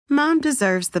Mom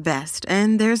deserves the best,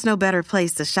 and there's no better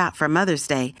place to shop for Mother's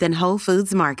Day than Whole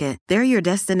Foods Market. They're your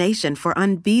destination for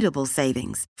unbeatable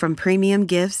savings, from premium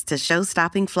gifts to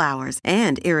show-stopping flowers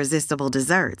and irresistible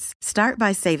desserts. Start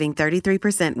by saving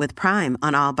 33% with Prime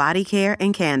on all body care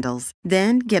and candles.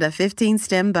 Then get a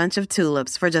 15-stem bunch of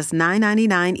tulips for just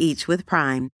 $9.99 each with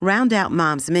Prime. Round out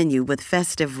Mom's menu with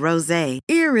festive rosé,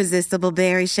 irresistible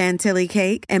berry chantilly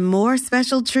cake, and more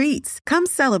special treats. Come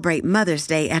celebrate Mother's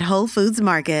Day at Whole Foods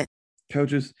Market.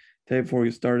 Coaches, today before we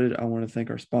get started, I want to thank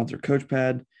our sponsor,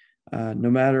 CoachPad. No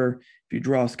matter if you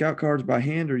draw scout cards by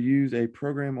hand or use a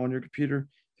program on your computer,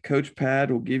 the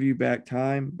CoachPad will give you back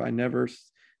time by never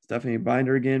stuffing a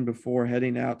binder again before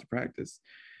heading out to practice.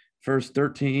 First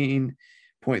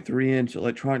 13.3-inch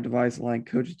electronic device allowing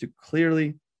coaches to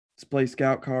clearly display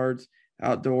scout cards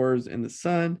outdoors in the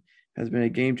sun has been a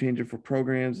game changer for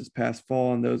programs this past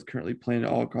fall and those currently playing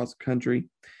all across the country.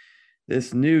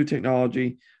 This new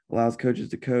technology allows coaches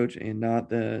to coach and not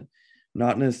the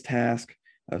monotonous task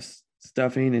of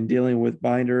stuffing and dealing with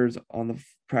binders on the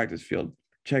practice field.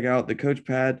 Check out the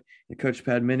CoachPad and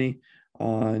CoachPad Mini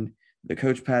on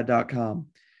thecoachpad.com.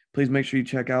 Please make sure you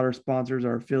check out our sponsors,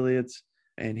 our affiliates,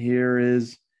 and here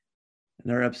is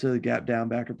another episode of the Gap Down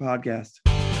Backer podcast.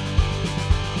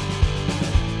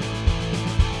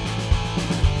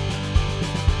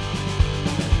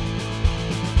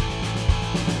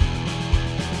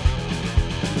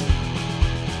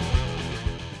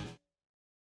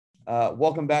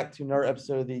 Welcome back to another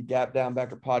episode of the Gap Down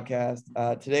Backer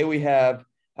podcast. Today we have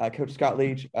Coach Scott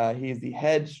Leach. He is the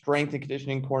head strength and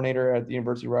conditioning coordinator at the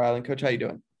University of Rhode Island. Coach, how you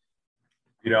doing?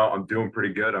 You know, I'm doing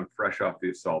pretty good. I'm fresh off the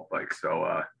assault bike.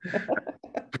 So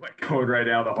going right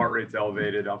now, the heart rate's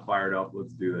elevated. I'm fired up.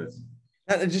 Let's do this.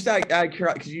 Just out of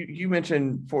curiosity, because you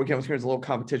mentioned before we came on screen, there's a little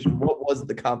competition. What was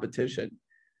the competition?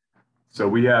 So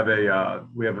we have a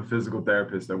physical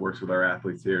therapist that works with our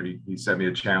athletes here. He sent me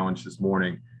a challenge this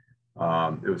morning.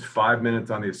 It was 5 minutes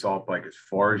on the assault bike, as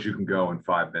far as you can go in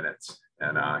 5 minutes.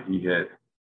 And he hit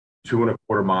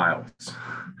 2.25 miles.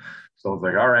 So I was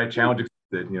like, all right, challenge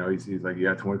accepted. You know, he's like, you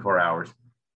got 24 hours.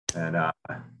 And I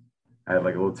had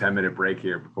like a little 10-minute break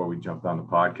here before we jumped on the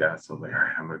podcast. So I was like, all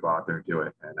right, I'm going to go out there and do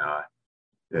it. And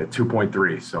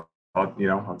 2.3. So,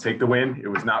 I'll take the win. It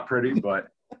was not pretty, but.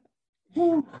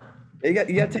 You got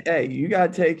to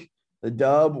take the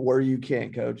dub where you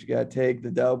can, Coach. You got to take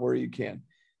the dub where you can.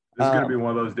 This is going to be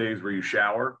one of those days where you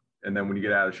shower, and then when you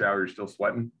get out of the shower, you're still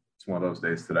sweating. It's one of those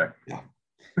days today. Yeah.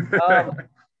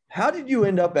 How did you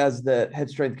end up as the head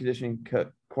strength conditioning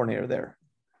coordinator there?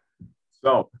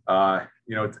 So,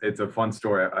 it's a fun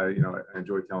story. I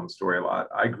enjoy telling the story a lot.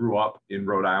 I grew up in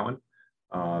Rhode Island.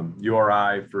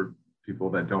 URI, for people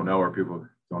that don't know, or people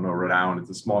don't know Rhode Island, it's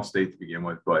a small state to begin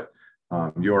with, but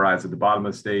URI is at the bottom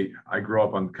of the state. I grew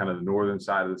up on kind of the northern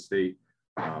side of the state.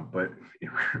 But in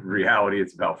reality,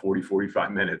 it's about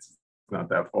 45 minutes. It's not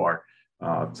that far.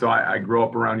 So I grew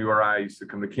up around URI. I used to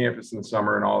come to campus in the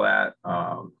summer and all that.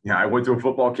 I went to a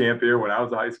football camp here when I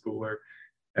was a high schooler.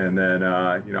 And then,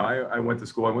 I went to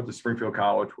school. I went to Springfield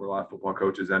College, where a lot of football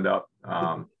coaches end up.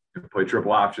 Played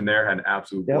triple option there, had an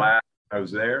absolute blast. I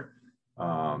was there.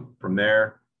 From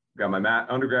there, got my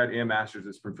undergrad and master's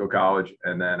at Springfield College.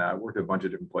 And then I worked at a bunch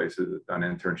of different places. I've done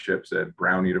internships at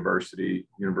Brown University,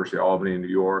 University of Albany in New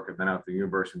York. I've been out to the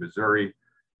University of Missouri.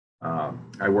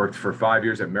 I worked for 5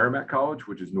 years at Merrimack College,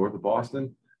 which is north of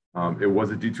Boston. It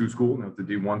was a D2 school, now it's a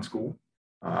D1 school.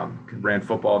 Ran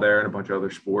football there and a bunch of other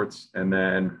sports. And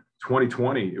then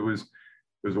 2020, it was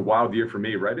a wild year for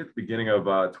me. Right at the beginning of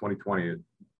 2020,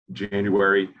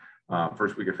 January,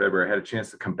 first week of February, I had a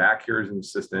chance to come back here as an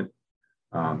assistant.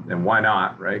 And why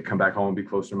not, right? Come back home, be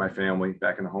closer to my family,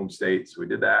 back in the home state. So we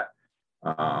did that.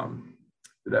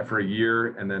 Did that for a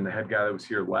year. And then the head guy that was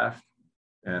here left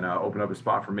and opened up a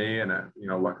spot for me. And,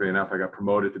 luckily enough, I got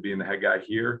promoted to being the head guy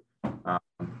here.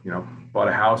 Bought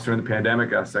a house during the pandemic,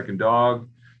 got a second dog,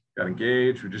 got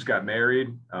engaged. We just got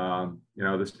married,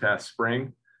 this past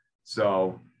spring.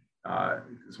 So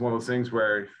it's one of those things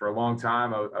where for a long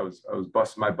time I was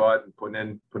busting my butt and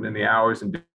putting in the hours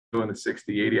and doing the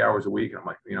 60, 80 hours a week. And I'm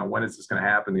like, when is this going to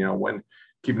happen? When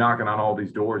keep knocking on all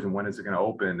these doors and when is it going to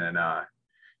open? And,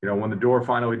 when the door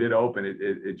finally did open,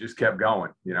 it just kept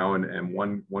going, and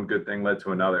one good thing led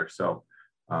to another. So,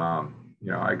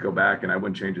 I go back and I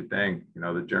wouldn't change a thing.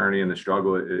 The journey and the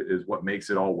struggle is what makes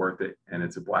it all worth it. And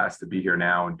it's a blast to be here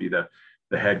now and be the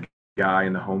head guy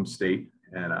in the home state.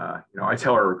 And, I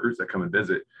tell our recruits that come and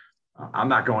visit, I'm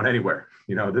not going anywhere.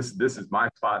 This is my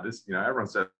spot. Everyone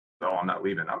says, oh, I'm not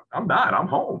leaving. I'm not. I'm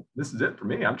home. This is it for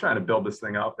me. I'm trying to build this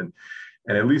thing up and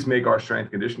at least make our strength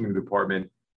conditioning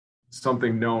department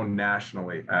something known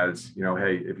nationally as, you know,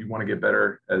 hey, if you want to get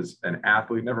better as an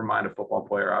athlete, never mind a football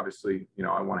player, obviously, you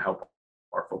know, I want to help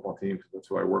our football team because that's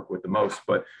who I work with the most.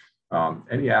 But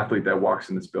any athlete that walks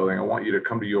in this building, I want you to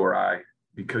come to URI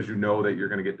because you know that you're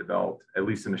going to get developed, at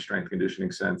least in a strength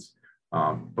conditioning sense.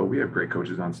 But we have great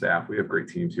coaches on staff. We have great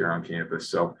teams here on campus.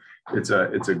 So it's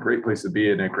a great place to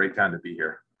be and a great time to be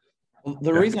here.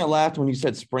 The reason I laughed when you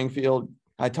said Springfield,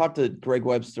 I talked to Greg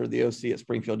Webster, the OC at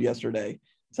Springfield yesterday.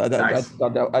 So Nice.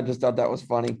 I just thought that was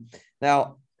funny.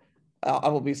 Now, I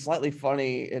will be slightly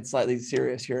funny and slightly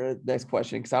serious here. Next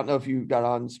question, because I don't know if you got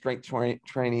on strength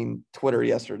training Twitter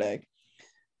yesterday.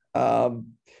 And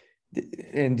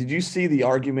did you see the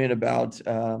argument about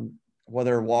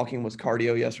whether walking was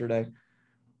cardio yesterday?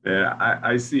 Yeah,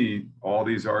 I see all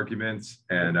these arguments,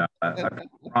 and I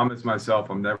promised myself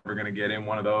I'm never going to get in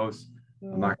one of those.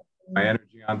 I'm not going to put my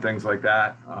energy on things like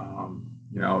that.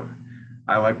 You know,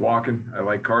 I like walking. I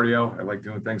like cardio. I like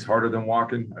doing things harder than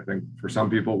walking. I think for some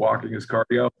people, walking is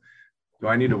cardio. Do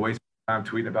I need to waste my time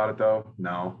tweeting about it though?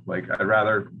 No. Like I'd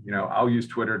rather, you know, I'll use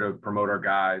Twitter to promote our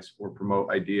guys or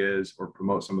promote ideas or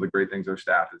promote some of the great things our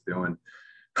staff is doing.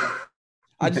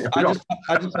 I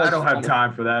don't have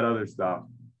time for that other stuff.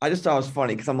 I just thought it was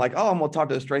funny because I'm like, oh, I'm going to talk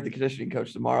to the strength and conditioning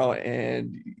coach tomorrow.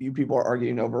 And you people are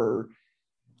arguing over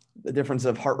the difference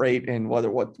of heart rate and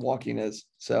what walking is.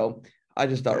 So I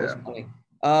just thought it was funny.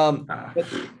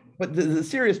 But the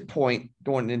serious point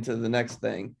going into the next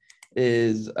thing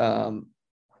is kind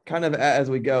of as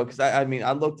we go, because I mean,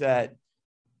 I looked at,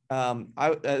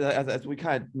 as we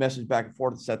kind of messaged back and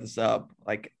forth to set this up,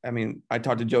 like, I mean, I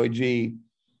talked to Joey G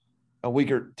a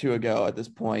week or two ago at this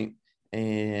point,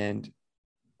 and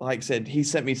like I said, he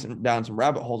sent me down some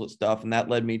rabbit holes of stuff, and that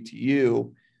led me to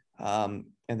you. And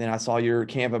then I saw your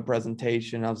Canva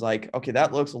presentation. I was like, okay,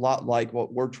 that looks a lot like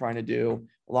what we're trying to do,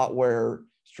 a lot where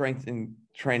strength and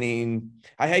training.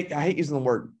 I hate using the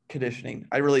word conditioning.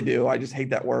 I really do. I just hate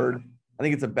that word. I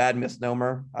think it's a bad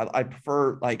misnomer. I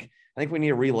prefer, like, I think we need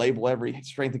to relabel every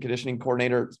strength and conditioning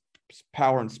coordinator,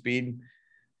 power and speed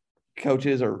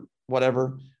coaches or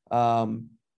whatever.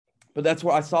 But that's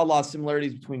where I saw a lot of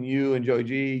similarities between you and Joey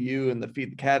G, you and the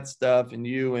Feed the Cat stuff, and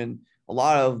you and a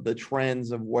lot of the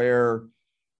trends of where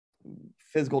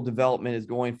physical development is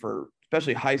going for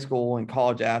especially high school and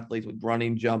college athletes with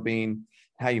running, jumping,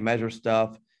 how you measure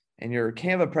stuff. And your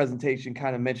Canva presentation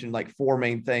kind of mentioned like four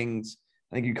main things.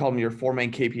 I think you called them your four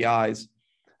main KPIs,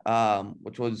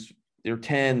 which was your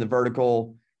 10, the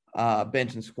vertical,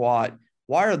 bench and squat.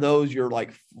 Why are those your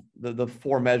like the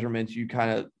four measurements you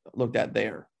kind of looked at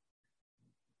there?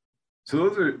 So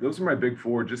those are my big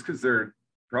four, just because they're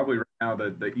probably right now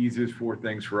the easiest four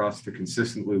things for us to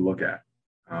consistently look at.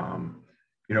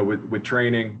 You know, with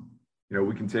training, you know,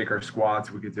 we can take our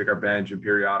squats, we can take our bench and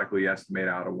periodically estimate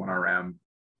out a 1RM.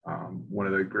 One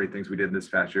of the great things we did in this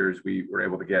past year is we were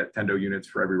able to get Tendo units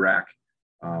for every rack.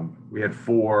 We had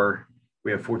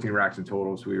 14 racks in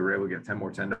total, so we were able to get 10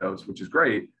 more Tendos, which is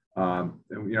great. And,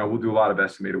 you know, we'll do a lot of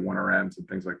estimated 1RMs and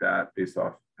things like that based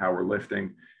off how we're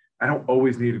lifting. I don't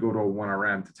always need to go to a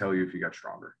 1RM to tell you if you got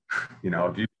stronger. You know,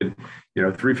 if you did, you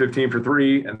know, 315 for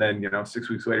 3, and then, you know, 6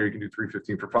 weeks later, you can do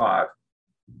 315 for 5.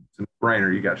 It's a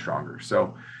brainer, you got stronger.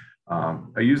 So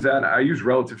I use that. I use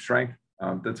relative strength.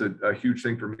 That's a huge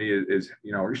thing for me is,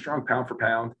 you know, are you strong pound for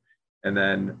pound? And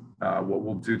then what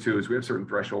we'll do too is we have certain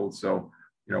thresholds. So,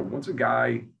 you know, once a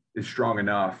guy is strong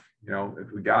enough, you know,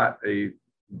 if we got a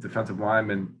defensive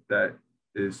lineman that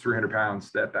is 300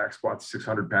 pounds, that back squats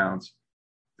 600 pounds,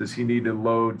 does he need to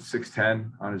load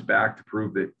 610 on his back to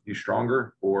prove that he's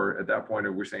stronger? Or at that point,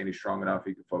 if we're saying he's strong enough,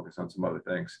 he can focus on some other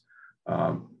things.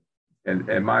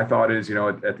 And my thought is, you know,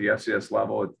 at the FCS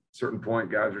level, at a certain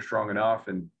point, guys are strong enough.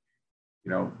 And, you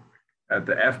know, at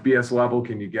the FBS level,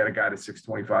 can you get a guy to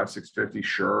 625, 650?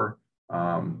 Sure.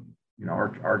 You know,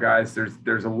 our guys,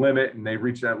 there's a limit, and they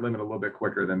reach that limit a little bit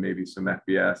quicker than maybe some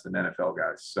FBS and NFL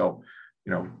guys. So,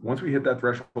 you know, once we hit that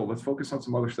threshold, let's focus on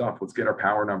some other stuff. Let's get our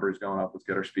power numbers going up. Let's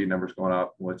get our speed numbers going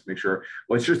up. Let's make sure,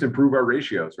 let's just improve our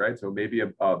ratios, right? So maybe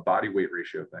a body weight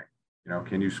ratio thing. You know,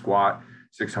 can you squat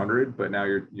 600, but now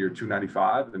you're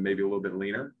 295 and maybe a little bit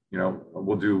leaner? You know,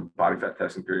 we'll do body fat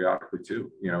testing periodically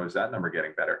too. You know, is that number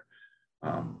getting better?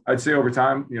 I'd say over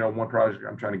time, you know, one project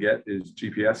I'm trying to get is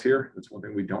GPS here. That's one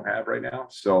thing we don't have right now.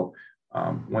 So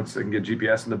once I can get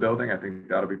GPS in the building, I think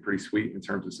that'll be pretty sweet in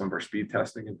terms of some of our speed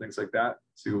testing and things like that.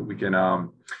 See what we can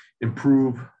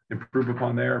improve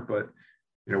upon there. But,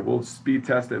 you know, we'll speed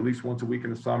test at least once a week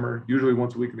in the summer, usually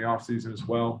once a week in the off season as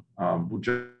well. We'll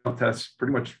jump test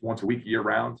pretty much once a week year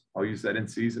round. I'll use that in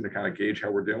season to kind of gauge how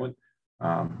we're doing.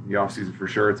 The off season for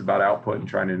sure, it's about output and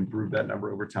trying to improve that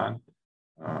number over time.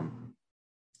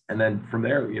 And then from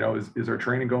there, is our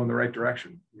training going the right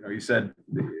direction? You said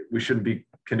we shouldn't be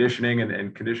conditioning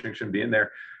and conditioning shouldn't be in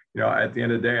there. At the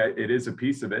end of the day, it is a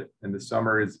piece of it. And the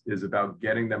summer is about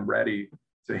getting them ready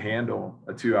to handle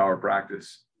a 2-hour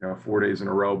practice, 4 days in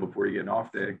a row before you get an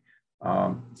off day.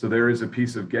 So there is a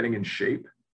piece of getting in shape,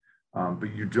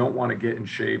 but you don't want to get in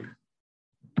shape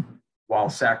while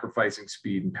sacrificing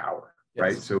speed and power, yes.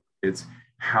 Right? So it's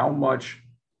how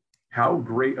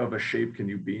great of a shape can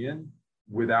you be in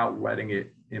without letting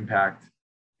it impact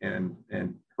and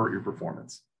hurt your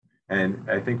performance. And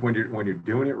I think when you're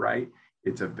doing it right,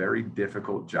 it's a very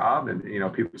difficult job. And,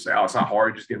 people say, oh, it's not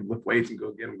hard. Just get them lift weights and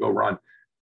go run.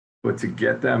 But to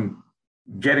get them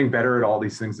getting better at all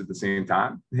these things at the same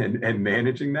time and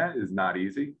managing that is not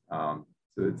easy. So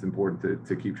it's important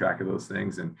to keep track of those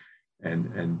things.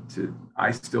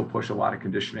 I still push a lot of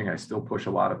conditioning. I still push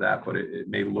a lot of that, but it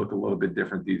may look a little bit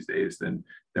different these days than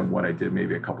what I did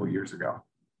maybe a couple of years ago.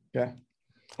 Okay.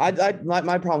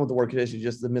 My problem with the word condition is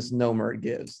just the misnomer it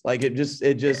gives. Like it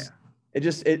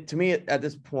to me at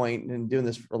this point and doing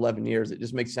this for 11 years, it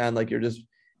just makes it sound like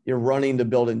you're running to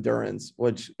build endurance,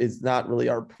 which is not really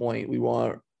our point. We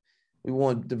want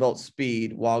to develop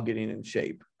speed while getting in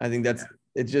shape. I think that's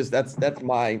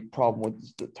my problem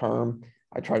with the term.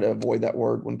 I try to avoid that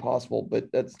word when possible,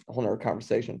 but that's a whole nother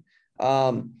conversation.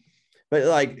 But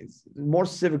like more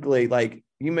specifically, like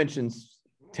you mentioned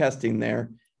testing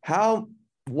there, I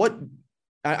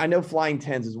know flying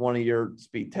tens is one of your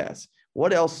speed tests.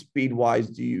 What else speed wise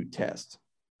do you test?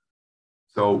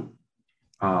 So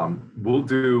we'll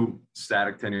do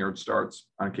static 10-yard starts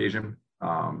on occasion.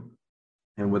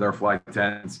 And with our fly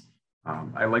tens,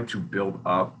 I like to build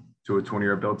up to a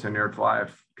 20-yard build, 10-yard fly.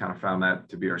 I've kind of found that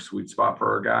to be our sweet spot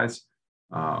for our guys.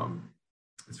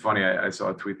 It's funny. I saw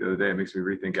a tweet the other day. It makes me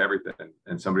rethink everything.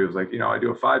 And somebody was like, I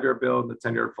do a 5-yard build and a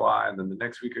 10-yard fly. And then the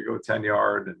next week I go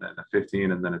 10-yard and then a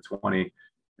 15 and then a 20.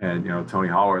 And, Tony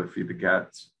Holler, the Feed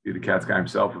the Cats guy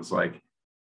himself was like,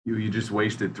 you just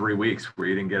wasted 3 weeks where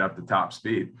you didn't get up to top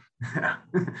speed.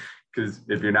 Because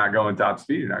if you're not going top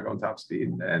speed, you're not going top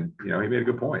speed. And, he made a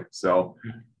good point. So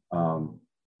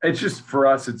it's just for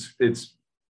us,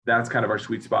 that's kind of our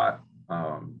sweet spot.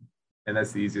 And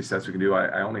that's the easiest sets we can do.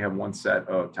 I only have one set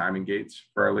of timing gates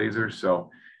for our lasers.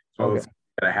 So it's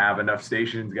got to have enough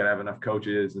stations, got to have enough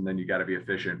coaches, and then you got to be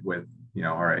efficient with,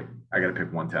 all right, I got to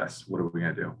pick one test. What are we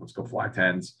going to do? Let's go fly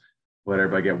tens. Let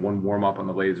everybody get one warm up on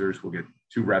the lasers. We'll get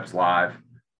 2 reps live.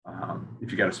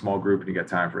 If you got a small group and you got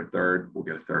time for a third, we'll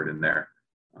get a third in there.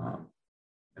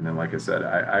 And then, like I said,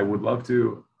 I would love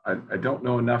to, I don't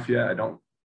know enough yet.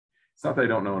 It's not that I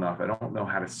don't know enough. I don't know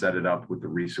how to set it up with the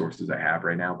resources I have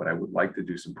right now, but I would like to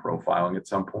do some profiling at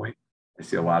some point. I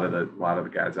see a lot of the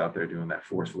guys out there doing that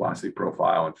force velocity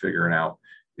profile and figuring out,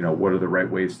 what are the right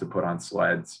ways to put on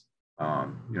sleds.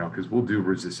 Because we'll do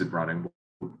resisted running.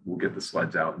 We'll get the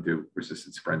sleds out and do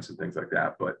resisted sprints and things like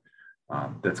that. But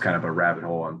that's kind of a rabbit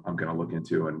hole I'm going to look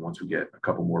into. And once we get a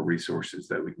couple more resources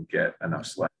that we can get enough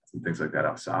sleds and things like that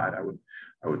outside,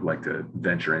 I would like to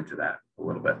venture into that a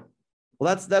little bit.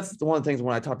 Well, that's one of the things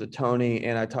when I talk to Tony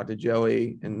and I talk to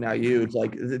Joey and now you, it's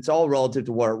like, it's all relative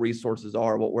to what our resources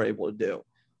are, what we're able to do.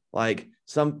 And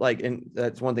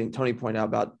that's one thing Tony pointed out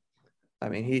about, I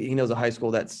mean, he knows a high school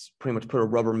that's pretty much put a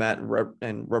rubber mat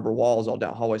and rubber walls all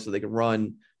down hallway so they can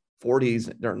run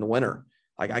 40s during the winter.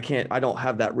 Like I don't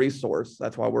have that resource.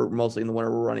 That's why we're mostly in the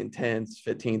winter, we're running 10s,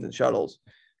 15s and shuttles.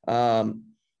 So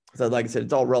like I said,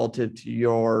 it's all relative to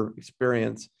your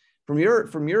experience. From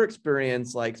your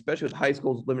experience, like especially with high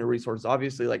schools, limited resources,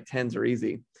 obviously like 10s are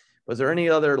easy. Was there any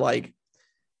other, like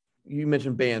you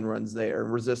mentioned band runs there,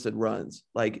 resisted runs,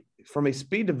 like from a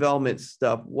speed development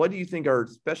stuff, what do you think are,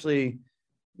 especially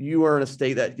you are in a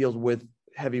state that deals with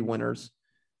heavy winters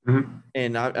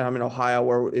and I'm in Ohio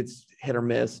where it's hit or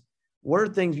miss. What are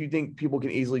things you think people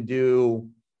can easily do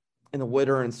in the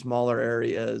winter in smaller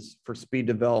areas for speed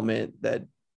development that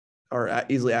are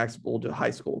easily accessible to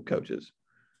high school coaches?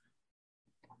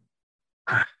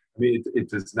 I mean, it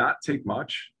does not take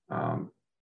much.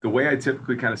 The way I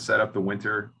typically kind of set up the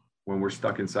winter when we're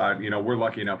stuck inside, we're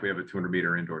lucky enough we have a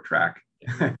 200-meter indoor track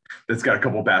that's got a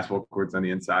couple of basketball courts on the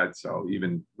inside. So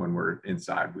even when we're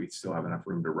inside, we still have enough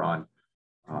room to run.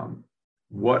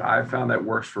 What I found that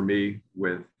works for me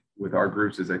with our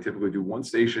groups is I typically do one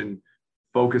station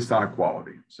focused on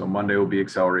equality. So Monday will be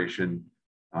acceleration,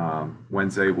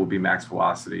 Wednesday will be max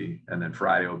velocity, and then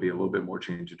Friday will be a little bit more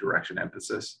change of direction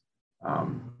emphasis.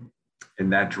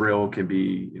 And that drill can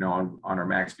be, on our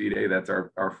max speed day, that's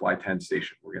our fly 10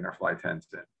 station. We're getting our fly 10s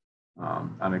in.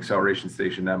 On acceleration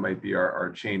station, that might be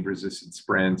our chain resisted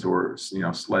sprints or,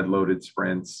 sled loaded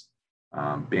sprints,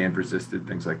 band resisted,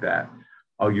 things like that.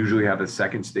 I'll usually have a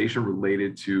second station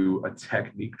related to a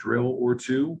technique drill or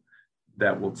two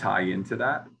that will tie into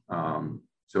that.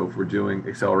 So if we're doing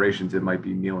accelerations, it might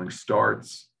be kneeling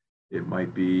starts. It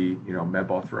might be, med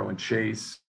ball throw and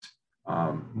chase.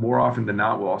 More often than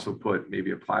not, we'll also put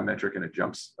maybe a plyometric and a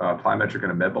plyometric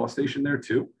and a med ball station there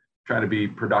too, trying to be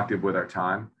productive with our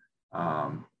time.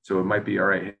 So it might be, all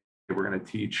right, hey, we're going to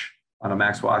teach on a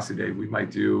max velocity day. We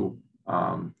might do,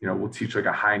 we'll teach like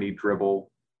a high knee dribble,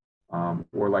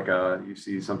 or like you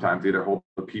see sometimes either hold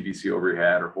the PVC over your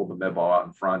head or hold the med ball out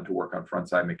in front to work on front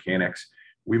side mechanics.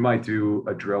 We might do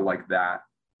a drill like that,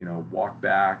 walk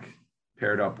back,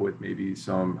 paired up with maybe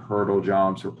some hurdle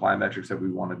jumps or plyometrics that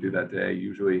we want to do that day.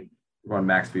 Usually we're on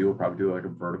max V, we'll probably do like a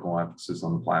vertical emphasis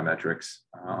on the plyometrics.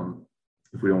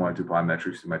 If we don't want to do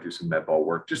plyometrics, we might do some med ball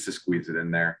work just to squeeze it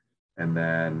in there. And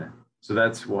then,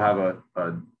 we'll have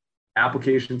a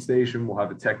application station, we'll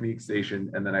have a technique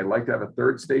station, and then I like to have a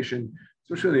third station,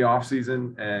 especially in the off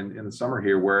season and in the summer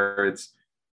here, where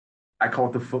I call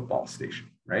it the football station,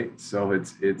 right? So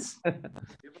it's give us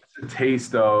a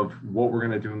taste of what we're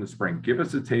going to do in the spring. Give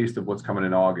us a taste of what's coming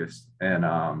in August, and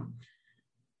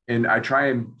I try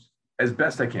and, as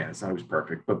best I can, it's not always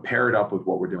perfect, but pair it up with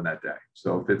what we're doing that day.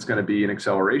 So if it's going to be an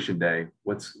acceleration day,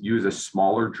 let's use a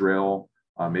smaller drill,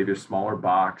 maybe a smaller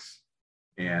box,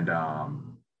 and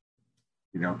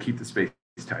keep the space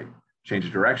tight. Change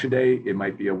of direction day, it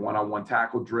might be a one-on-one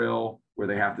tackle drill where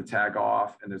they have to tag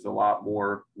off and there's a lot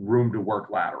more room to work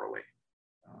laterally.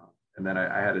 And then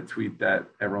I had a tweet that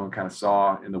everyone kind of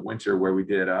saw in the winter where we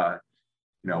did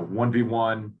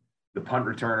 1v1, the punt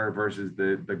returner versus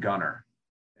the gunner.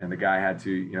 And the guy had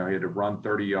to, he had to run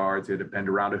 30 yards, he had to bend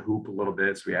around a hoop a little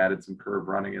bit. So we added some curve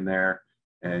running in there.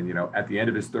 And, at the end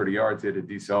of his 30 yards, he had to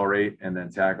decelerate and then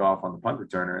tag off on the punt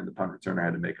returner, and the punt returner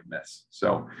had to make a miss.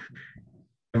 So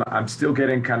I'm still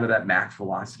getting kind of that max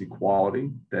velocity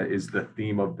quality that is the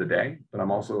theme of the day, but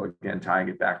I'm also, again, tying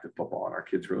it back to football, and our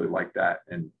kids really like that.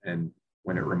 And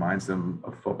when it reminds them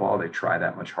of football, they try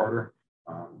that much harder.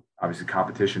 Obviously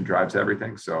competition drives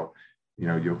everything. So,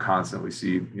 you'll constantly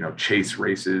see, chase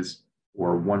races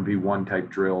or 1v1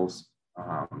 type drills,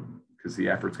 because the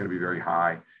effort's going to be very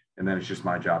high. And then it's just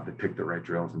my job to pick the right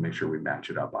drills and make sure we match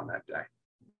it up on that day.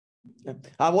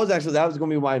 That was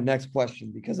going to be my next question,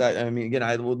 because I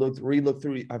would re-look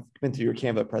through. I've been through your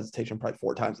Canva presentation probably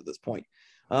 4 times at this point.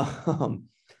 But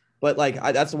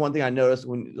that's the one thing I noticed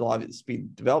when a lot of the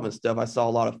speed development stuff, I saw a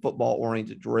lot of football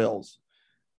oriented drills.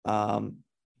 And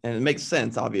it makes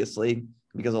sense, obviously,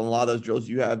 because on a lot of those drills,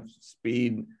 you have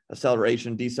speed,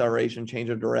 acceleration, deceleration, change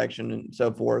of direction, and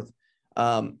so forth.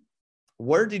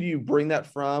 Where did you bring that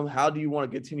from? How do you want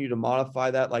to continue to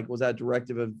modify that? Was that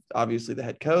directive of obviously the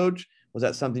head coach? Was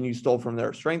that something you stole from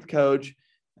their strength coach?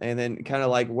 And then kind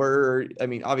of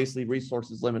obviously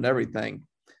resources limit everything,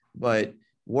 but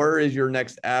where is your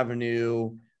next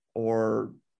avenue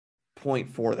or point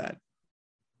for that?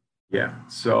 Yeah.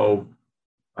 So,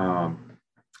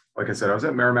 like I said, I was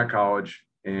at Merrimack College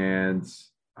and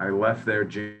I left there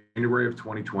January of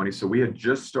 2020. So we had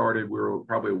just started, we were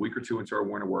probably a week or two into our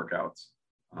winter workouts.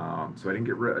 So I didn't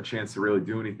get a chance to really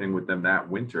do anything with them that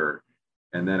winter.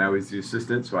 And then I was the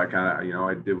assistant. So I kind of,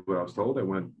 I did what I was told. I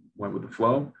went with the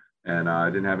flow, and I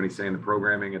didn't have any say in the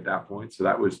programming at that point. So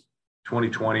that was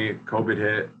 2020, COVID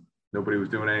hit. Nobody was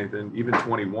doing anything. Even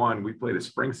 21, we played a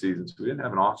spring season, so we didn't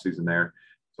have an off season there.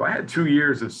 So I had 2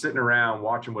 years of sitting around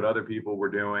watching what other people were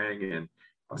doing, and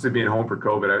obviously being home for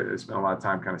COVID, I spent a lot of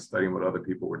time kind of studying what other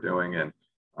people were doing. And,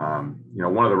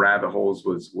 one of the rabbit holes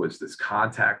was this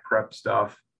contact prep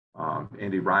stuff.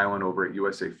 Andy Ryland over at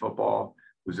USA Football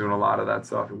was doing a lot of that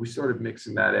stuff. And we started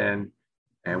mixing that in.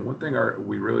 And one thing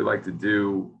we really like to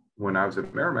do when I was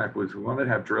at Merrimack was we wanted to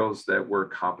have drills that were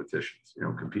competitions,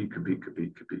 compete.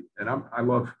 And I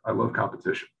love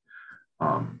competition.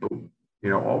 But,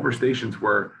 all of our stations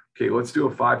were, okay, let's do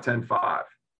a 5-10-5.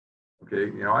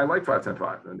 Okay. I like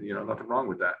 5-10-5 and, nothing wrong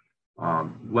with that.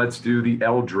 Let's do the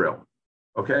L drill.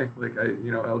 Okay.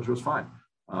 L drill's fine.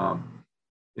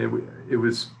 It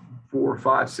was 4,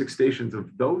 5, 6 stations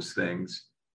of those things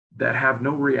that have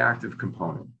no reactive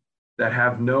component, that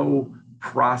have no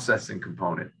processing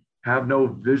component, have no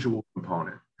visual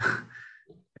component.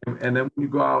 And then when you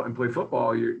go out and play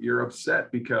football, you're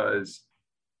upset because,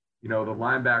 the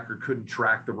linebacker couldn't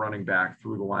track the running back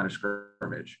through the line of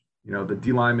scrimmage. The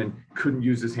D lineman couldn't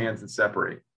use his hands and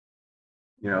separate.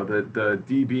 The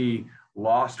DB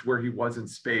lost where he was in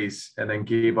space and then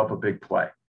gave up a big play.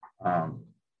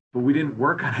 But we didn't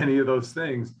work on any of those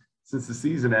things since the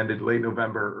season ended late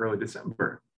November, early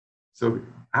December. So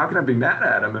how can I be mad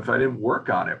at him if I didn't work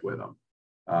on it with him?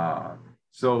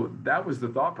 So that was the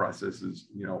thought process is,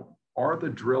 are the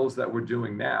drills that we're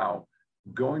doing now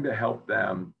going to help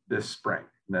them this spring?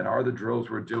 And then are the drills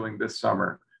we're doing this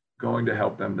summer going to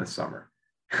help them this summer?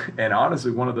 And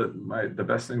honestly, one of the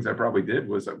best things I probably did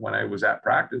was that when I was at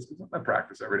practice, because I'm at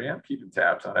practice every day, I'm keeping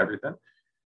tabs on everything.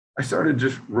 I started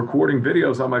just recording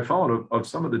videos on my phone of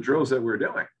some of the drills that we're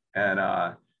doing. And,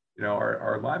 our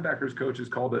linebackers coaches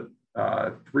called it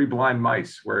 3 blind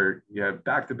mice, where you have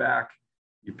back-to-back,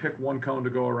 you pick one cone to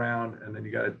go around, and then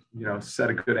you got to, set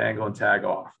a good angle and tag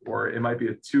off. Or it might be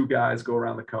 2 guys go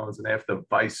around the cones and they have to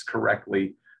vice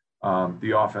correctly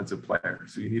the offensive player.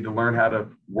 So you need to learn how to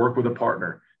work with a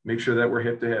partner, make sure that we're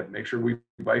hip to hip, make sure we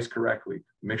vice correctly,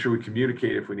 make sure we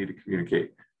communicate if we need to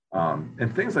communicate.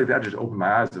 And things like that just open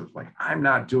my eyes of like, I'm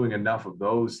not doing enough of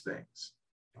those things.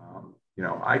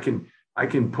 I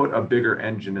can put a bigger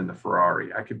engine in the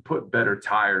Ferrari. I can put better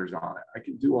tires on it. I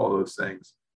can do all those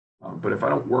things. But if I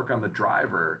don't work on the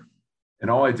driver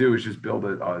and all I do is just build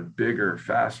a bigger,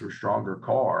 faster, stronger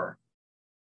car,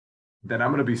 then I'm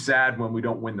going to be sad when we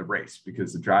don't win the race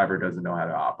because the driver doesn't know how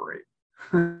to operate.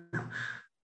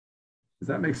 Does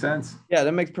that make sense? Yeah,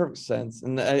 that makes perfect sense.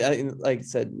 And I like I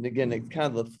said, again, it's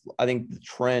kind of I think the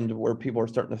trend where people are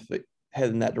starting to head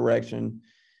in that direction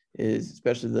is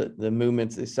especially the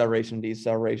movements, the acceleration,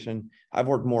 deceleration. I've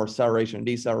worked more acceleration and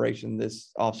deceleration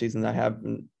this offseason than I have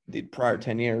in the prior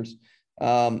 10 years.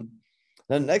 The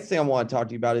next thing I want to talk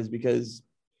to you about is because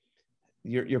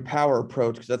your power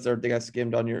approach, because that's everything I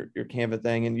skimmed on your Canva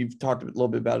thing, and you've talked a little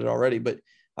bit about it already, but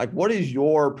like, what is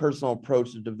your personal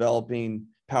approach to developing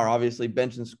power? Obviously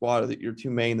bench and squat are your 2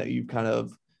 main that you've kind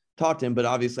of talked in, but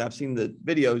obviously I've seen the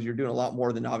videos, you're doing a lot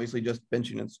more than obviously just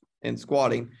benching and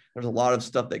squatting. There's a lot of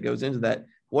stuff that goes into that.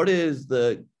 What is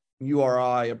the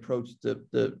URI approach to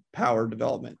the power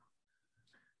development?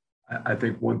 I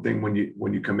think one thing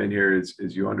when you come in here is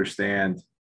you understand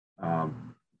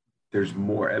there's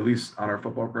more, at least on our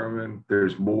football program,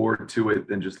 there's more to it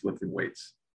than just lifting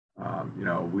weights.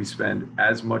 We spend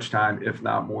as much time, if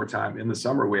not more time in the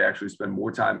summer. We actually spend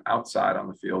more time outside on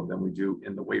the field than we do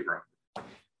in the weight room.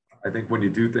 I think when you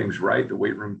do things right, the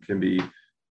weight room can be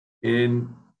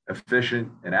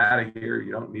efficient and out of here.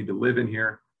 You don't need to live in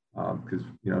here because,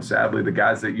 sadly, the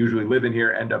guys that usually live in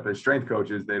here end up as strength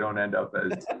coaches. They don't end up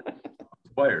as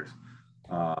players.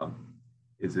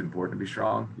 Is it important to be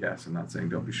strong? Yes. I'm not saying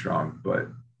don't be strong, but,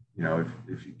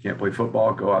 if you can't play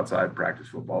football, go outside, practice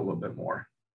football a little bit more.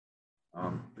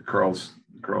 The curls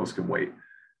can wait.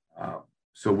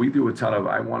 So we do a ton of,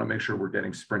 I want to make sure we're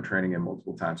getting sprint training in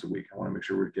multiple times a week. I want to make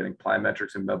sure we're getting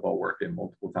plyometrics and med ball work in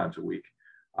multiple times a week.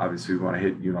 Obviously, we want to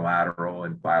hit unilateral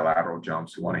and bilateral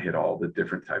jumps. We want to hit all the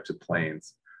different types of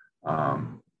planes.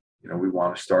 We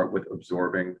want to start with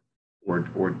absorbing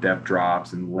or depth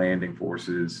drops and landing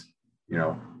forces,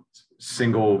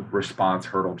 single response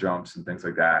hurdle jumps and things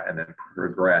like that, and then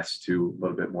progress to a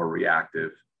little bit more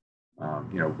reactive,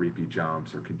 repeat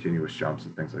jumps or continuous jumps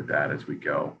and things like that as we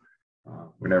go.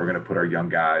 We're never going to put our young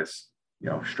guys,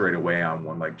 straight away on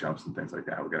one leg jumps and things like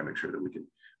that. We've got to make sure that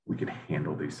we can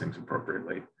handle these things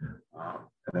appropriately.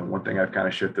 And then one thing I've kind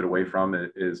of shifted away from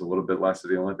is a little bit less of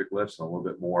the Olympic lifts and a little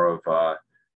bit more of,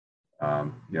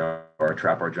 our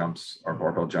trap bar jumps, our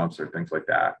barbell jumps, or things like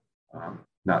that.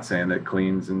 Not saying that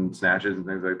cleans and snatches and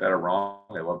things like that are wrong.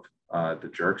 I love the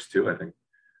jerks too. I think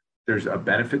there's a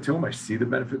benefit to them. I see the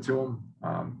benefit to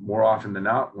them more often than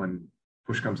not. When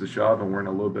push comes to shove and we're in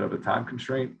a little bit of a time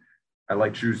constraint, I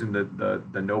like choosing the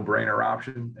no-brainer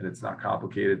option, and it's not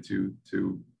complicated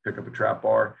to pick up a trap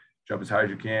bar, jump as high as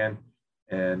you can,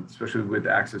 and especially with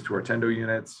access to our Tendo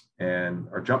units and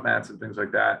our jump mats and things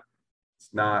like that, it's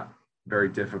not very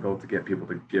difficult to get people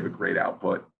to give a great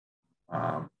output.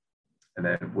 And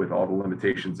then with all the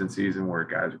limitations in season where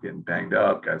guys are getting banged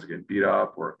up, guys are getting beat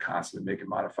up, we're constantly making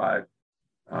modified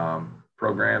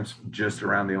programs just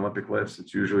around the Olympic lifts.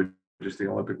 It's usually just the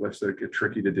Olympic lifts that get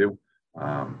tricky to do.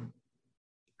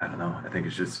 I don't know. I think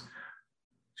it's just,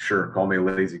 sure, call me a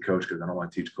lazy coach because I don't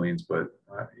want to teach cleans, but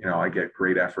I get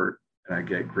great effort and I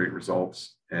get great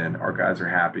results, and our guys are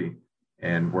happy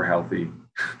and we're healthy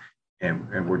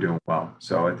and we're doing well.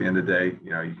 So at the end of the day,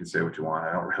 you can say what you want.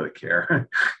 I don't really care.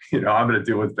 I'm going to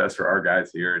do what's best for our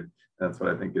guys here. And that's what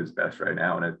I think is best right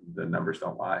now. And the numbers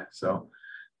don't lie. So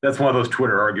that's one of those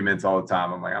Twitter arguments all the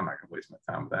time. I'm like, I'm not going to waste my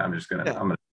time with that. I'm just going to, I'm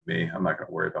not going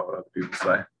to worry about what other people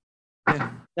say. Yeah.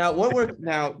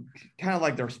 Now, kind of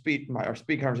like our speed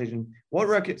conversation,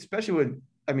 especially with,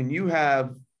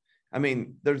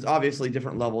 there's obviously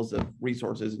different levels of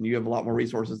resources, and you have a lot more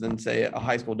resources than, say, a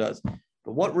high school does.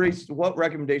 But what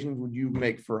recommendations would you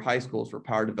make for high schools for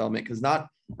power development? Because not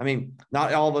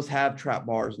all of us have trap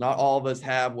bars. Not all of us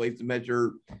have ways to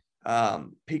measure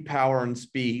peak power and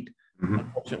speed.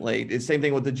 Unfortunately, it's the same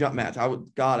thing with the jump mats.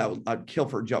 I'd kill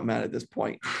for a jump mat at this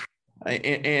point,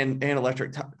 and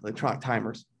electronic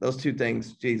timers. Those two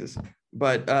things, Jesus.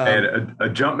 But and a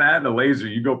jump mat and a laser,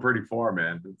 you go pretty far,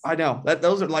 man. I know that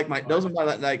those are my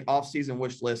like off-season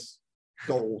wish list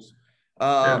goals.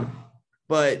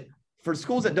 But for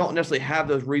schools that don't necessarily have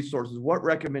those resources, what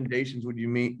recommendations would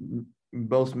you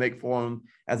both make for them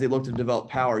as they look to develop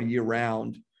power year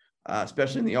round,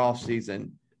 especially in the off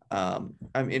season? I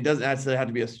mean, it doesn't necessarily have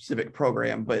to be a specific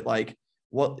program, but like,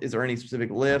 what is there any specific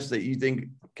lifts that you think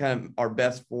kind of are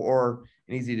best for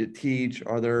and easy to teach?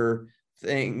 Are there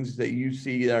things that you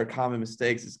see that are common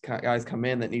mistakes as guys come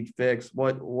in that need fixed?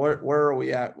 Where are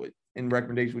we at in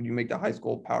recommendations when you make the high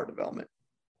school power development?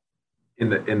 In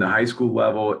the high school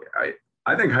level,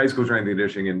 I think high school strength and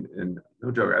conditioning, and no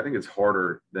joke, I think it's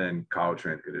harder than college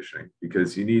strength and conditioning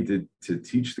because you need to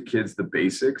teach the kids the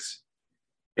basics,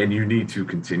 and you need to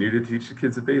continue to teach the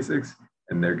kids the basics,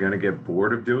 and they're going to get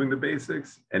bored of doing the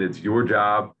basics, and it's your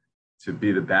job to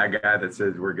be the bad guy that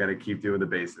says we're going to keep doing the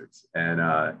basics. And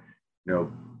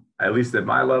at least at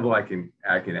my level, I can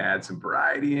add some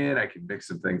variety in, I can mix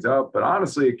some things up, but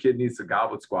honestly, a kid needs to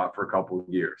goblet squat for a couple of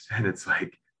years, and it's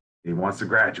like, he wants to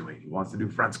graduate. He wants to do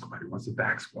front squat. He wants to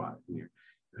back squat. And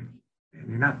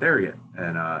you're not there yet.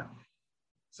 And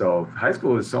so high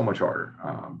school is so much harder.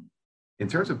 In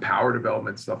terms of power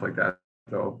development, stuff like that,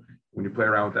 though, when you play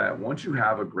around with that, once you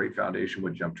have a great foundation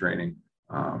with jump training,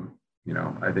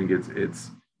 I think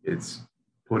it's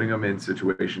putting them in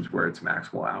situations where it's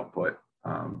maximal output.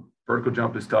 Vertical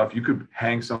jump is tough. You could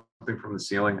hang something from the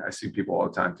ceiling. I see people all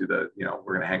the time do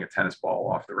we're going to hang a tennis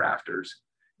ball off the rafters.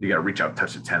 You got to reach out and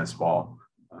touch the tennis ball.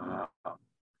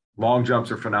 Long jumps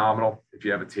are phenomenal. If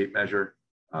you have a tape measure,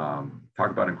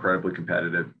 talk about incredibly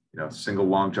competitive, single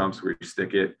long jumps where you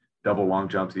stick it, double long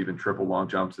jumps, even triple long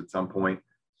jumps at some point.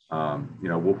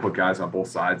 We'll put guys on both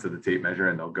sides of the tape measure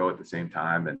and they'll go at the same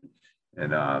time.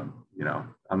 And I'm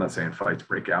not saying fights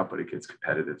break out, but it gets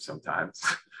competitive sometimes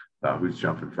about who's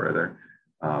jumping further.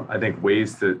 I think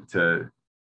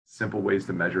simple ways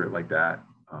to measure it like that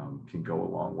can go a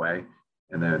long way.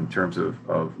 And then in terms of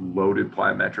loaded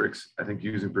plyometrics, I think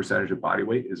using percentage of body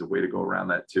weight is a way to go around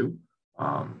that too.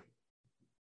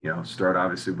 Start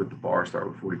obviously with the bar, start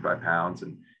with 45 pounds.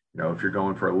 And, if you're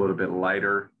going for a little bit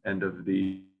lighter end of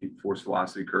the force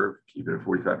velocity curve, keep it at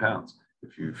 45 pounds.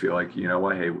 If you feel like,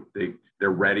 hey, they're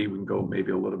ready, we can go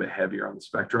maybe a little bit heavier on the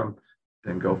spectrum,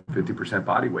 then go 50%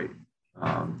 body weight.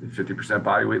 If 50%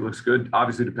 body weight looks good,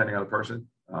 obviously depending on the person,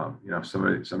 some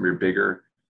of your bigger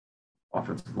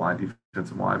offensive line,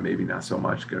 defensive line, maybe not so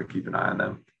much. Got to keep an eye on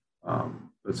them.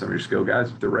 But some of your skill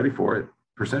guys, if they're ready for it,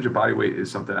 percentage of body weight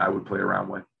is something I would play around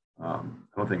with. I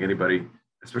don't think anybody,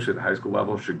 especially at the high school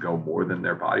level, should go more than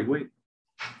their body weight.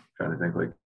 I'm trying to think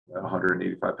like a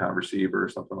 185-pound receiver or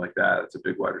something like that. It's a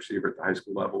big wide receiver at the high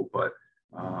school level, but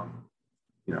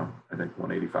I think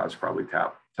 185 is probably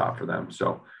top for them.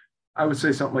 So I would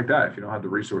say something like that. If you don't have the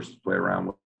resources to play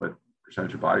around with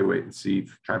percentage of body weight and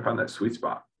try and find that sweet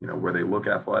spot, where they look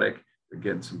athletic, they're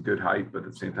getting some good height, but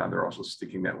at the same time, they're also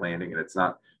sticking that landing and it's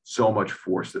not so much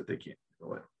force that they can't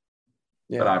feel it.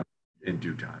 Yeah. But I'm in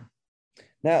due time.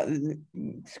 Now,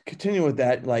 continue with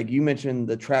that. Like you mentioned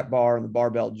the trap bar and the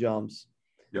barbell jumps.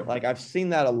 Yep. Like I've seen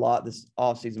that a lot this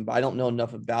off season, but I don't know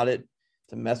enough about it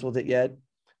to mess with it yet.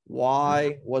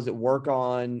 Why was it work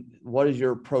on? What is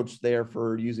your approach there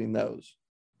for using those?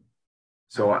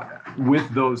 So with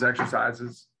those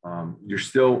exercises, you're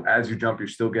still, as you jump, you're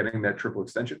still getting that triple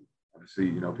extension.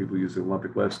 Obviously, people use the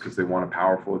Olympic lifts because they want a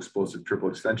powerful, explosive triple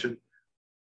extension.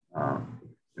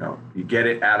 You get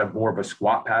it out of more of a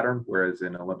squat pattern, whereas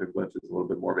in Olympic lift is a little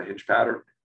bit more of a hinge pattern.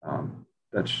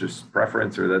 That's just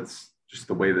preference, or that's just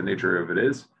the way the nature of it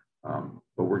is.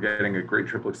 But we're getting a great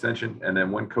triple extension. And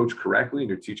then when coached correctly and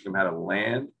you're teaching them how to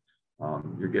land,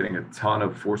 you're getting a ton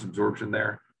of force absorption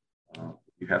there.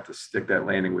 You have to stick that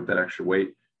landing with that extra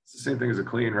weight. It's the same thing as a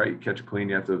clean, right? You catch a clean,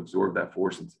 you have to absorb that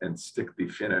force and stick the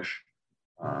finish.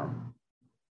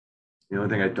 The only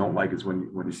thing I don't like is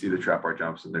when you see the trap bar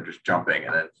jumps and they're just jumping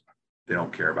and then they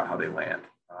don't care about how they land.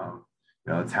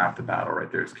 That's half the battle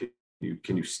right there. Is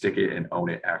can you stick it and own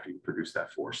it after you produce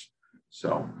that force?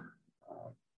 So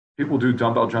people do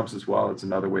dumbbell jumps as well. It's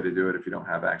another way to do it if you don't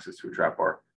have access to a trap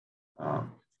bar.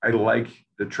 I like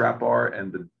the trap bar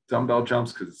and the dumbbell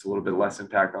jumps because it's a little bit less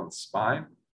impact on the spine.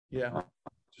 Yeah.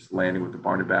 Just landing with the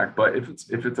bar in the back. But if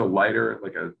it's a lighter,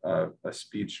 like a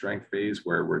speed strength phase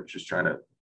where we're just trying to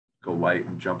go light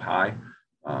and jump high,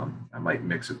 I might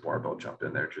mix a barbell jump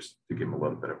in there just to give them a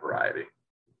little bit of variety.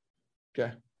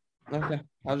 Okay. Okay.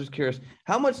 I was just curious.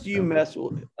 How much do you mess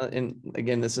with, and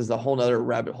again, this is a whole nother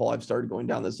rabbit hole I've started going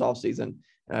down this offseason,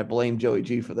 and I blame Joey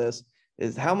G for this,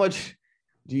 is how much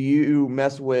do you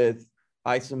mess with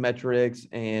isometrics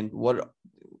and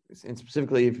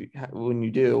specifically when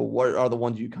you do, what are the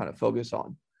ones you kind of focus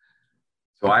on?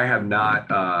 So I have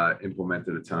not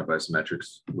implemented a ton of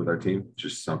isometrics with our team.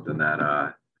 Just something that,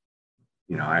 I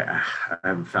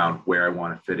haven't found where I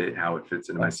want to fit it, how it fits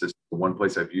into my system. The one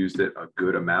place I've used it a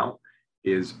good amount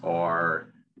is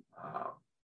our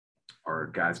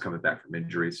guys coming back from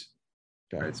injuries.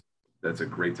 Okay. Right? So that's a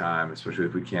great time, especially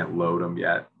if we can't load them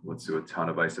yet. Let's do a ton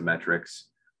of isometrics.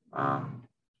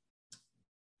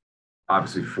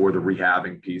 Obviously for the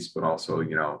rehabbing piece, but also,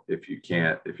 if you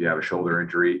have a shoulder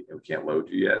injury and we can't load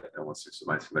you yet, then let's do some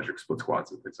isometric split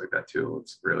squats and things like that too.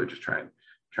 Let's really just try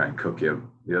and cook you.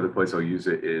 The other place I'll use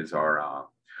it is I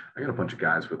got a bunch of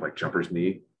guys with like jumper's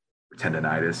knee,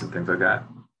 tendonitis and things like that.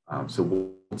 So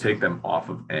we'll take them off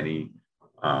of any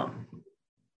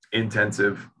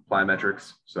intensive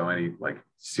plyometrics. So any like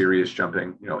serious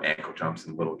jumping, ankle jumps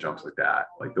and little jumps like that,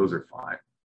 like those are fine.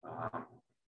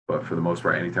 But for the most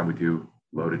part, anytime we do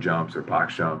loaded jumps or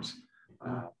box jumps,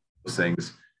 those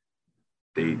things,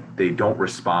 they don't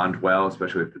respond well,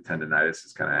 especially if the tendonitis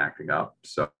is kind of acting up.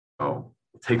 So we'll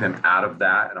take them out of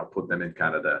that and I'll put them in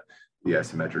kind of the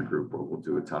isometric group where we'll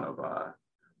do a ton of,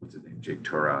 what's his name, Jake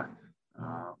Tura.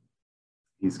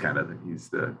 He's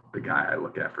the guy I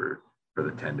look at for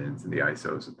the tendons and the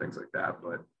isos and things like that.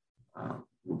 But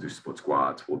we'll do split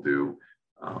squats. We'll do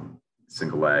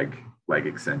single leg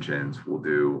extensions. We'll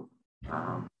do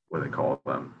what they call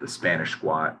them, the Spanish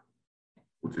squat.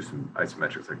 We'll do some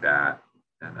isometrics like that,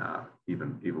 and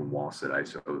even wall sit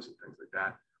isos and things like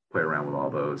that. Play around with all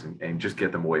those and just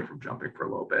get them away from jumping for a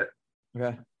little bit.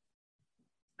 Okay.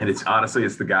 And it's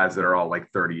the guys that are all like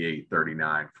 38,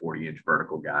 39, 40-inch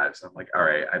vertical guys. I'm like, all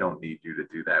right, I don't need you to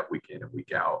do that week in and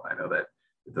week out. I know that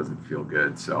it doesn't feel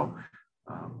good. So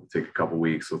take a couple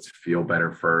weeks. Let's feel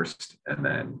better first. And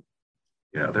then,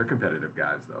 they're competitive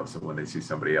guys though. So when they see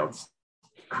somebody else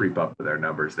creep up to their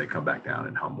numbers, they come back down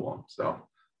and humble them. So.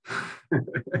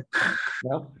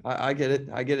 No, I get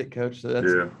it, coach. So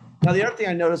that's, Now the other thing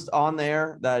I noticed on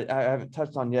there that I haven't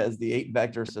touched on yet is the 8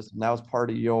 vector system. That was part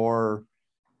of your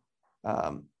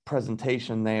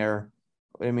presentation there.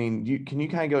 I mean, can you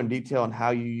kind of go in detail on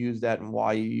how you use that and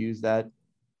why you use that?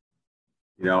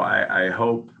 I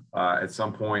hope at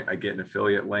some point I get an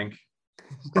affiliate link.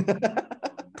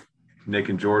 Nick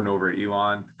and Jordan over at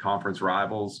Elon, conference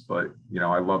rivals, but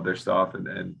I love their stuff,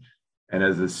 and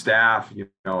as a staff,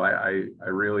 I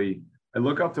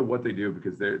look up to what they do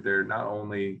because they're not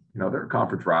only they're a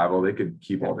conference rival, they could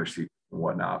keep all their seats and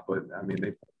whatnot, but I mean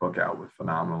they book out with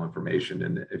phenomenal information,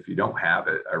 and if you don't have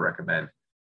it, I recommend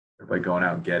everybody going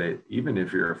out and get it. Even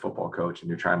if you're a football coach and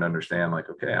you're trying to understand, like,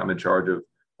 okay, I'm in charge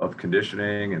of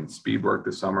conditioning and speed work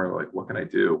this summer, like what can I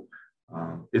do?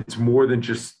 It's more than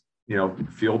just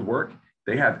field work.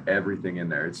 They have everything in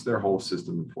there. It's their whole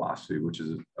system and philosophy, which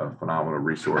is a phenomenal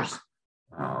resource.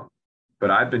 But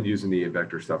I've been using the 8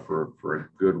 vector stuff for a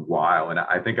good while, and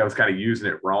I think I was kind of using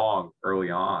it wrong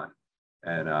early on.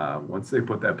 And once they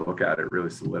put that book out, it really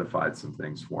solidified some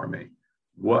things for me.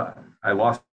 I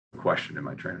lost the question in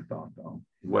my train of thought though.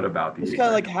 What about the? It's kind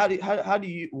of like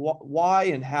why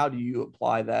and how do you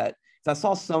apply that? So I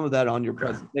saw some of that on your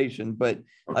presentation, but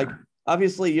like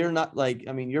obviously you're not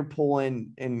you're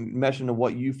pulling and meshing to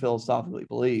what you philosophically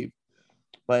believe.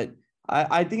 But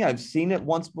I think I've seen it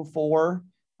once before,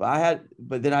 but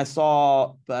then I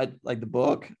saw the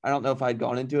book. I don't know if I'd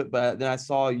gone into it, but then I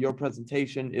saw your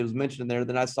presentation. It was mentioned there.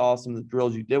 Then I saw some of the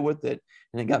drills you did with it,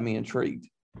 and it got me intrigued.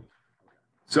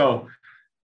 So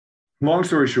long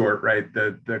story short, right,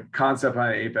 the concept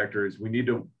behind 8 vector is we need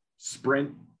to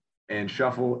sprint and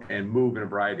shuffle and move in a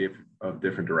variety of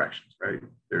different directions, right?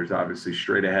 There's obviously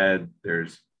straight ahead.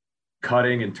 There's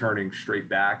cutting and turning straight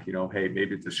back. Hey,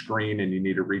 maybe it's a screen and you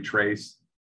need to retrace.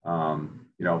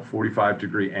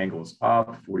 45-degree angles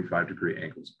up, 45-degree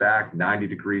angles back, 90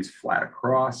 degrees flat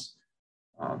across.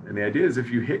 And the idea is if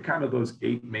you hit kind of those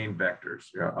 8 main vectors,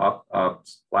 up,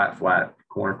 flat,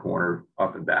 corner,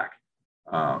 up and back.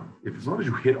 As long as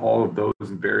you hit all of those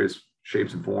in various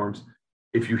shapes and forms,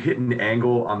 if you hit an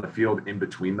angle on the field in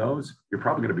between those, you're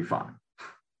probably going to be fine,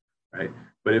 right?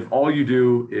 But if all you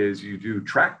do is you do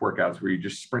track workouts where you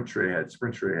just sprint straight ahead,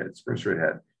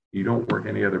 you don't work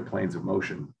any other planes of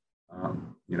motion,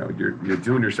 you're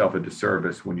doing yourself a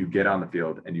disservice when you get on the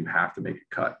field and you have to make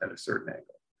a cut at a certain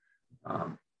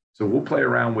angle. So we'll play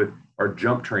around with our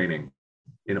jump training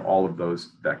in all of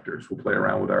those vectors. We'll play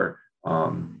around with our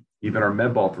Even our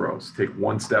med ball throws, take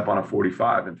one step on a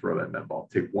 45 and throw that med ball.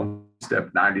 Take one step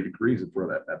 90 degrees and throw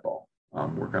that med ball.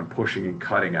 Work on pushing and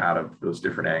cutting out of those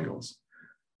different angles.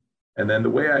 And then the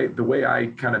way I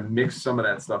kind of mix some of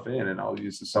that stuff in, and I'll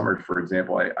use the summer, for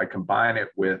example, I combine it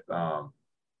with,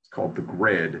 it's called the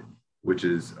Grid, which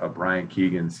is Brian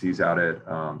Keegan's. He's out at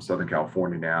Southern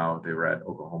California now. They were at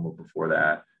Oklahoma before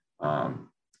that. I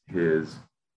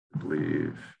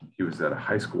believe he was at a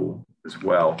high school as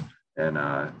well. And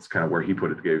it's kind of where he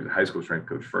put it together. He was a high school strength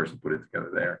coach first and put it together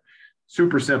there.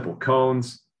 Super simple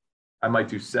cones. I might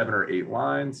do 7 or 8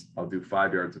 lines. I'll do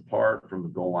 5 yards apart from the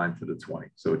goal line to the 20.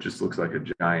 So it just looks like a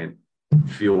giant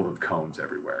field of cones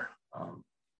everywhere.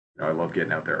 I love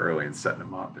getting out there early and setting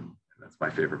them up. And that's my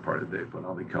favorite part of the day, putting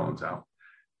all the cones out.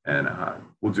 And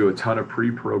we'll do a ton of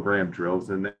pre-programmed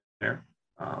drills in there.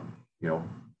 I'll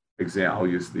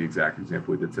use the exact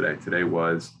example we did today. Today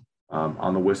was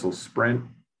on the whistle sprint.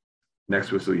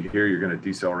 Next whistle you hear, you're going to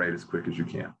decelerate as quick as you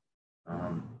can.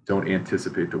 Don't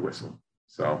anticipate the whistle.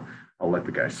 So I'll let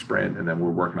the guy sprint, and then we're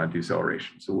working on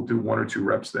deceleration. So we'll do 1 or 2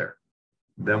 reps there.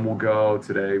 Then we'll go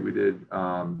today. We did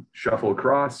shuffle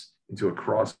across into a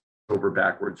crossover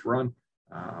backwards run.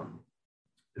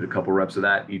 Did a couple reps of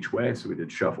that each way. So we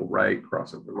did shuffle right,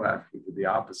 crossover left. We did the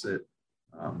opposite.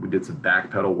 We did some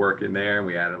back pedal work in there. And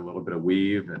we added a little bit of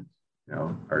weave, and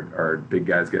our big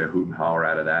guys get a hoot and holler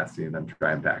out of that, seeing them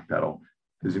try and back pedal.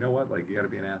 Because you know what? Like, you got to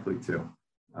be an athlete too.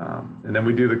 And then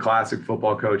we do the classic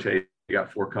football coach. Hey, you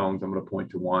got 4 cones. I'm going to point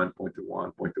to one, point to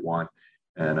one, point to one.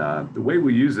 And the way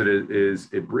we use it is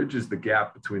it bridges the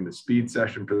gap between the speed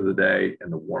session for the day and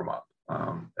the warm up.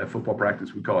 At football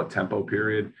practice, we call it tempo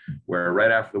period, where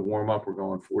right after the warm up, we're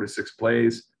going 4 to 6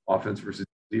 plays, offense versus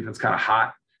defense, kind of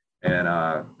hot. And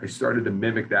I started to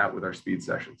mimic that with our speed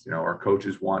sessions. Our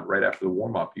coaches want right after the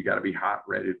warm up, you got to be hot,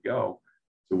 ready to go.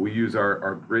 So we use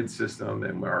our grid system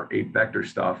and our 8 vector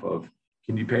stuff of,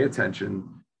 can you pay attention?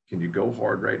 Can you go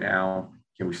hard right now?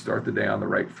 Can we start the day on the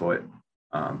right foot?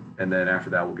 And then after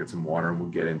that, we'll get some water and we'll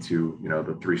get into,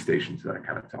 the 3 stations that I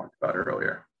kind of talked about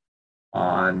earlier.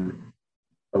 On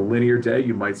a linear day,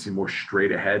 you might see more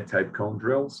straight ahead type cone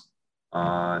drills.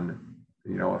 On,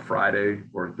 a Friday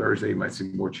or a Thursday, you might see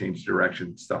more change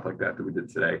direction, stuff like that we did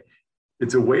today.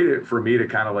 It's a way for me to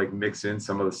kind of like mix in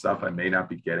some of the stuff I may not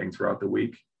be getting throughout the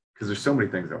week, because there's so many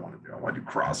things I want to do. I want to do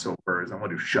crossovers. I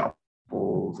want to do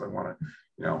shuffles. I want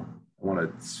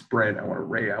to sprint. I want to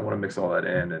race. I want to mix all that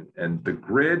in. And the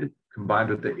grid combined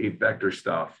with the 8 vector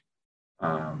stuff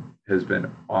has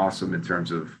been awesome in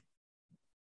terms of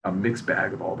a mixed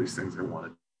bag of all these things I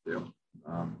want to do.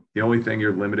 The only thing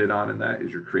you're limited on in that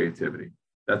is your creativity.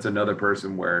 That's another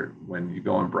person where when you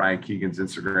go on Brian Keegan's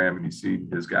Instagram and you see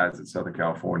his guys in Southern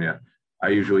California, I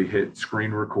usually hit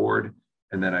screen record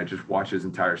and then I just watch his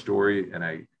entire story and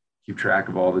I keep track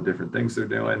of all the different things they're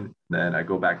doing. Then I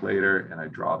go back later and I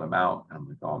draw them out. And I'm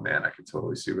like, oh man, I can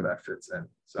totally see where that fits in.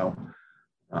 So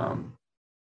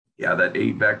that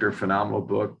 8 vector phenomenal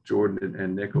book, Jordan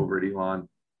and Nick over at Elon,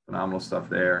 phenomenal stuff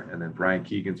there. And then Brian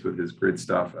Keegan's with his grid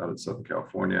stuff out of Southern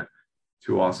California.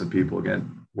 2 awesome people.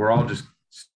 Again, we're all just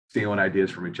stealing ideas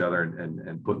from each other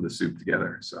and putting the soup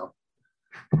together. So.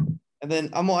 And then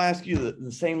I'm going to ask you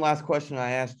the same last question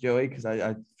I asked Joey, because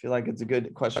I feel like it's a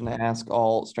good question to ask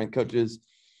all strength coaches.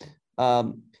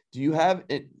 Do you have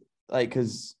it,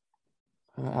 because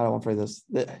how do I want to phrase this?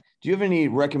 Do you have any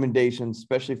recommendations,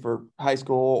 especially for high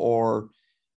school or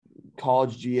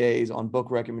college GAs, on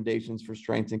book recommendations for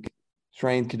strength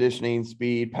conditioning,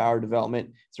 speed, power development?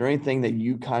 Is there anything that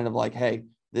you kind of like, hey,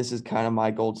 this is kind of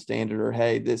my gold standard, or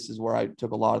hey, this is where I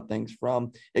took a lot of things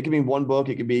from? It could be 1 book,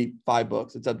 it could be 5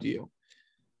 books. It's up to you.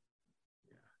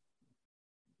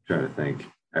 Trying to think.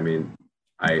 I mean,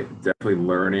 I definitely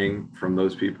learning from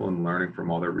those people and learning from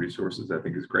all their resources, I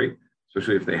think is great,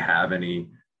 especially if they have any.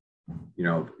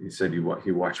 You said you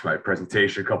watched my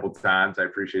presentation a couple of times. I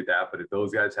appreciate that. But if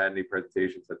those guys had any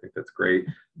presentations, I think that's great.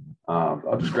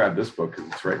 I'll just grab this book because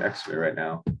it's right next to me right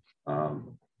now.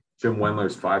 Jim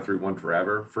Wendler's 5-3-1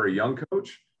 Forever. For a young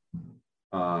coach,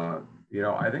 I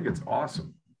think it's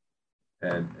awesome.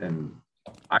 And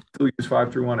I still use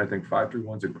 5-3-1. I think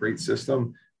 5-3-1 is a great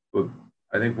system. But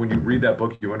I think when you read that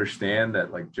book, you understand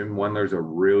that like Jim Wendler's a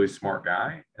really smart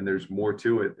guy, and there's more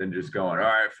to it than just going, all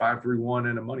right, 5-3-1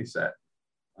 and a money set.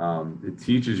 It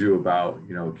teaches you about,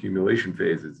 accumulation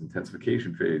phases,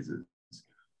 intensification phases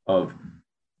of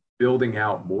building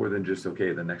out more than just,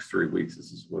 okay, the next 3 weeks,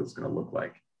 this is what it's going to look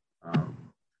like.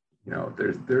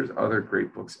 There's other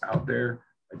great books out there.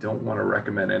 I don't want to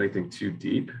recommend anything too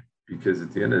deep, because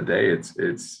at the end of the day,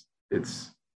 it's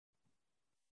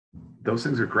those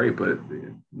things are great, but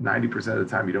 90% of the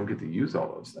time you don't get to use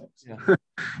all those things.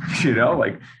 Yeah.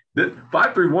 Like the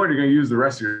 5-3-1, you're going to use the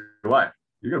rest of your life.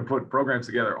 You're going to put programs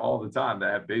together all the time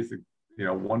that have basic,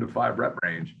 1 to 5 rep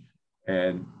range,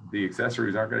 and the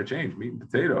accessories aren't going to change. Meat and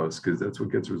potatoes, because that's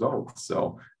what gets results.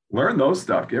 So learn those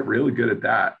stuff. Get really good at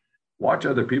that. Watch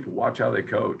other people. Watch how they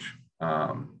coach.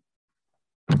 And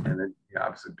then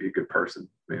obviously be a good person.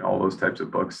 I mean, all those types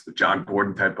of books, the John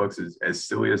Gordon type books, is as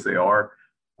silly as they are.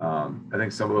 I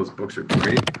think some of those books are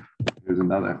great. There's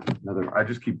another. I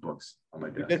just keep books on my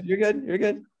desk. You're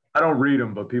good. I don't read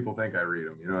them, but people think I read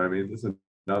them. You know what I mean? This is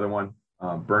another one.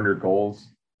 Burn Your Goals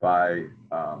by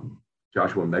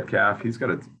Joshua Metcalf. He's got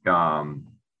a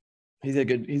he's a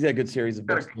good series of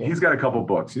books. He's got a couple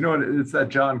books. It's that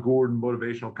John Gordon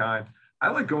motivational kind. I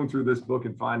like going through this book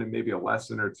and finding maybe a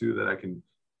lesson or two that I can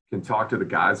talk to the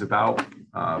guys about,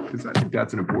 because I think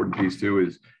that's an important piece too.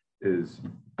 Is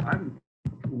I'm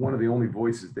one of the only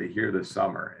voices they hear this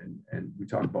summer, and we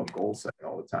talk about goal setting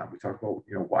all the time. We talk about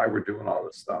why we're doing all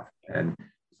this stuff, and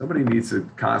somebody needs to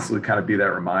constantly kind of be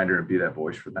that reminder and be that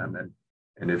voice for them.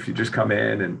 And if you just come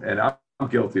in, and I'm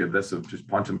guilty of this, of just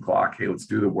punching the clock. Hey, let's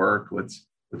do the work. Let's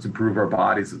improve our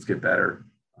bodies. Let's get better.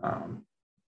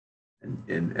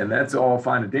 And that's all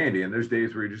fine and dandy. And there's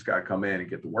days where you just got to come in and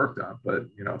get the work done. But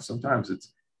sometimes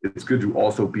it's good to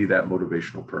also be that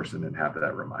motivational person and have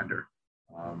that reminder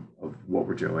of what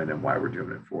we're doing and why we're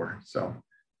doing it for. So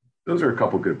those are a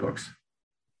couple good books.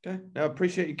 Okay. I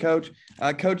appreciate you, Coach.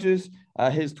 Coaches,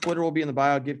 his Twitter will be in the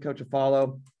bio. Give Coach a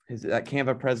follow. That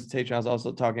Canva presentation I was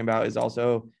also talking about is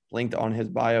also linked on his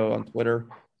bio on Twitter.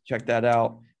 Check that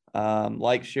out.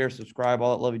 Like, share, subscribe,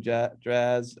 all that lovely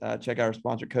jazz. Check out our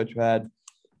sponsor, Coach Pad.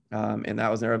 And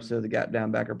that was another episode of the Gap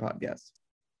Down Backer podcast.